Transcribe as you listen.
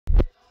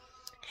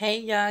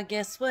Hey y'all,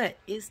 guess what?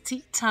 It's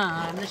tea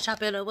time. Let's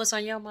chop it up. What's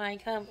on your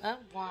mind? Come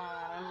up,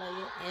 I know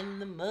you're in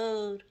the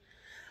mood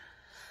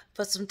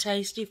for some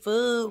tasty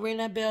food. Ring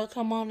that bell,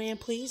 come on in.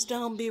 Please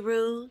don't be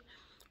rude.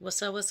 What's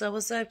up, what's up,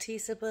 what's up,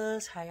 Tisa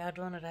Buzz? How y'all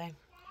doing today?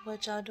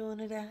 What y'all doing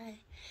today?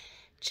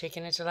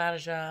 Chicken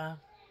enchiladas, y'all.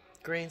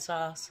 Green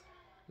sauce.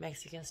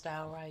 Mexican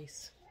style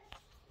rice.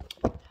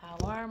 How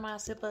are my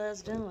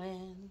sippers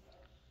doing?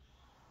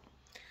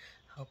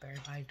 Hope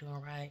everybody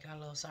doing right. Got a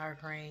little sour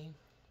cream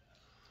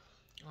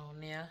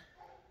on there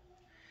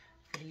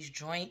for these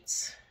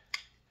joints.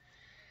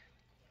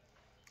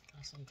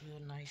 Got some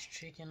good, nice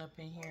chicken up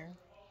in here.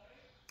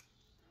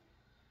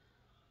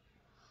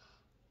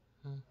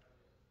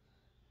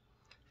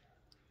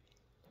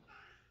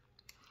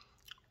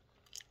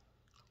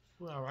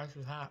 Ooh, our rice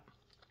is hot.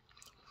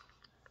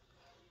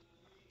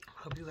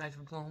 Hope you guys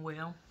are doing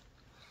well.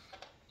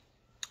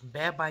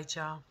 Bad bite,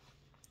 y'all.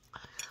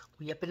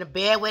 We up in the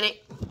bed with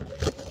it.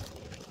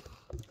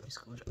 Let's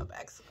go to our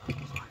backs.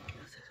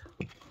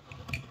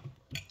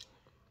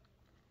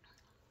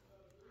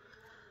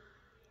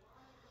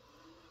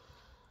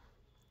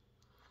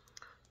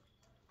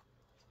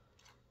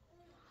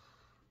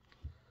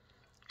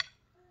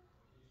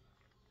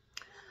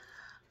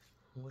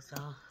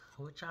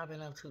 What y'all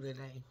been up to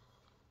today?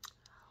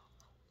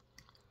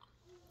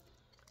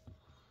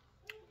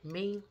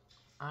 Me,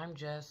 I'm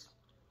just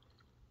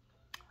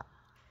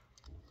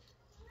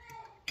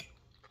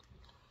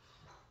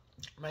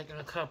making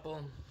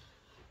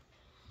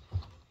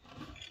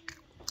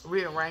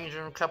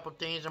rearranging a couple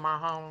things in my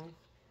home.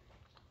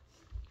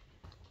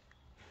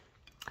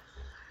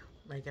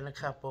 Making a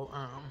couple,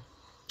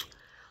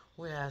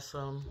 we have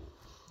some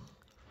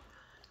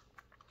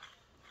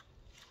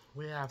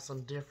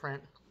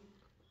different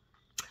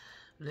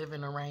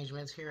living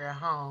arrangements here at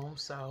home,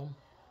 so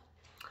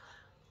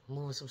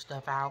moving some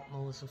stuff out,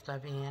 moving some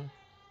stuff in. And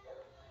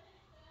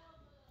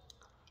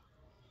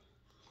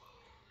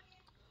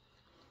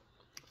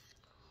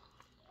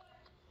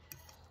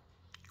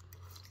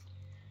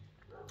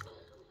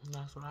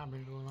that's what I've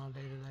been doing all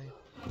day today.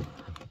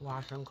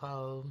 Washing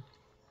clothes,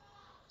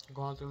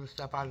 going through the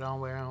stuff I don't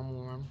wear no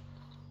more,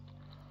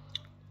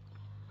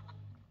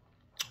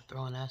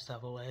 throwing that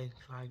stuff away.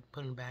 So I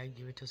put it in a bag,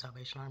 give it to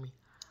Salvation Army.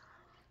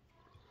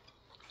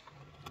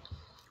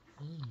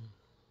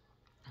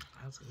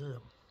 That's good.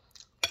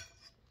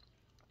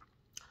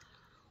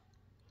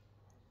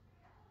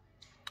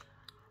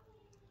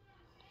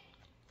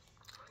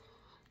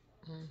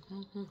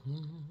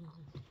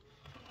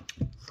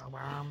 So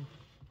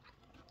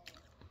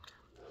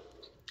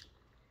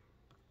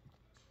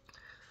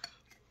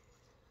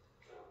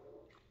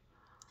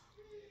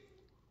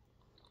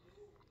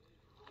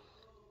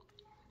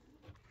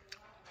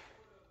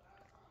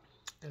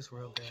it's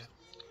real good.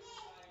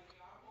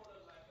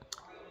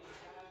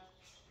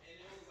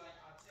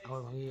 I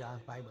was gonna eat out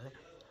of bite, but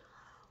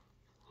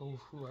who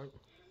worked?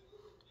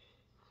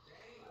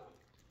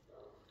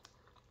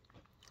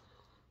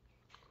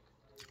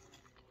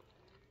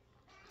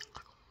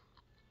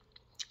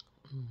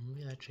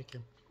 Yeah,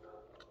 chicken.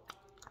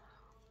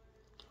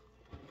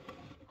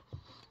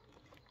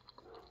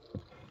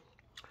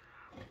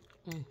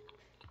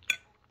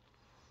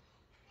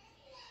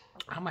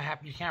 I'm a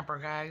happy camper,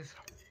 guys.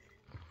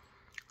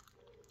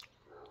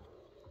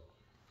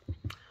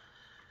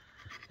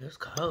 It's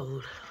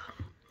cold.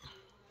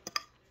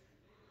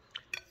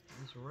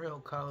 It's real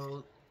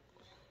cold.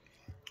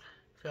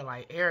 Feel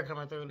like air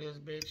coming through this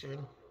bitch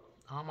and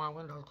all my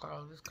windows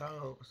closed. It's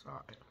cold.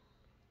 Sorry.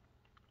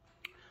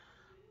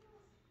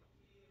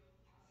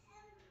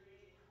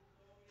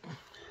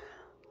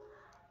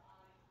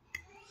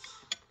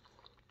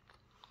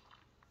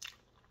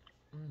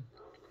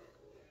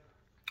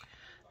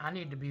 I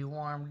need to be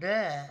warmed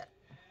up.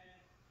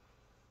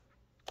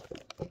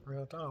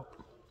 Real talk.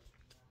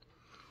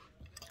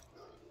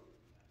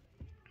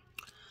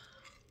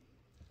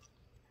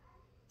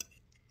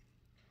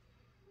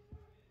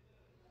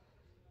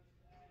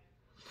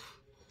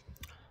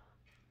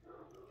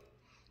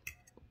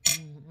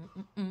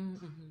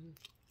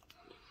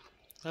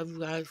 Love you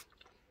guys.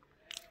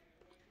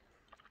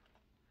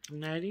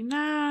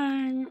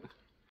 99.